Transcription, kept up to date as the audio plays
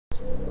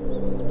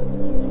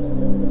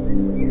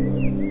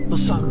The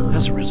sun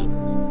has risen,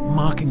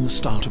 marking the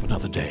start of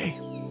another day.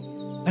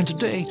 And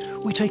today,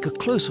 we take a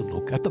closer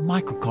look at the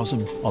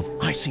microcosm of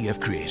ICF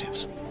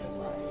creatives.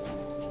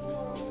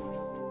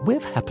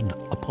 We've happened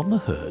upon the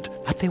herd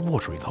at their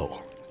watering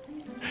hole.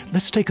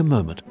 Let's take a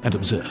moment and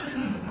observe.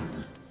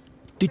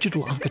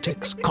 Digital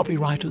architects,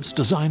 copywriters,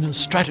 designers,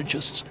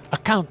 strategists,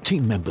 account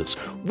team members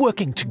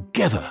working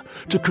together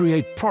to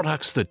create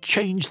products that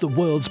change the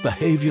world's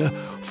behavior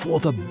for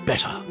the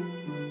better.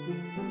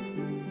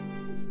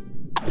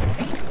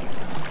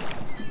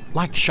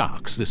 Like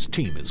sharks, this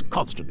team is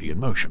constantly in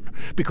motion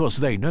because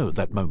they know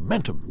that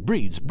momentum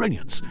breeds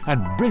brilliance,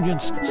 and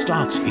brilliance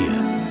starts here.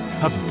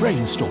 A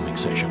brainstorming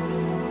session.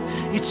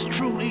 It's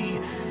truly...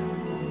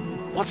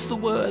 what's the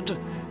word?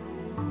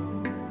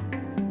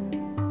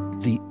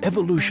 The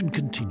evolution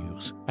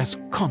continues as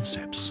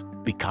concepts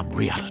become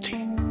reality.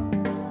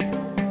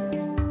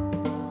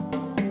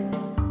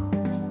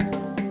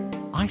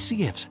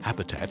 ICF's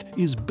habitat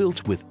is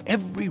built with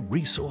every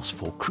resource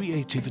for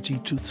creativity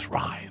to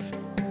thrive.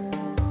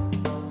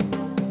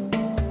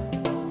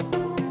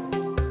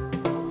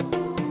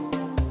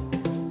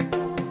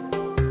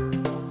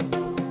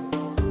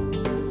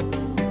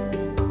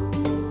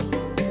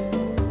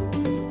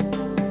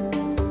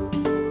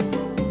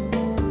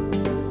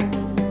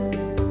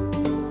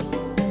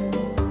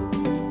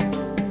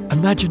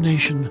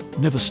 Imagination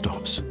never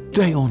stops,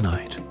 day or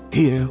night,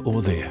 here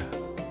or there.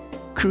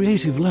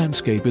 Creative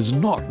landscape is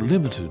not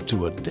limited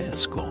to a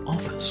desk or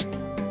office.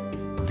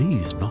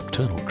 These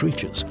nocturnal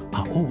creatures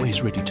are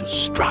always ready to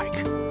strike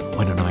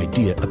when an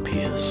idea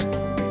appears.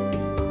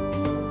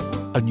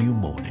 A new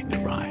morning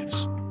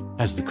arrives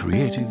as the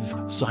creative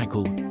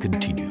cycle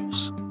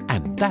continues.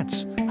 And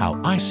that's how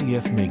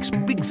ICF makes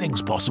big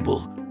things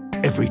possible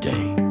every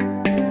day.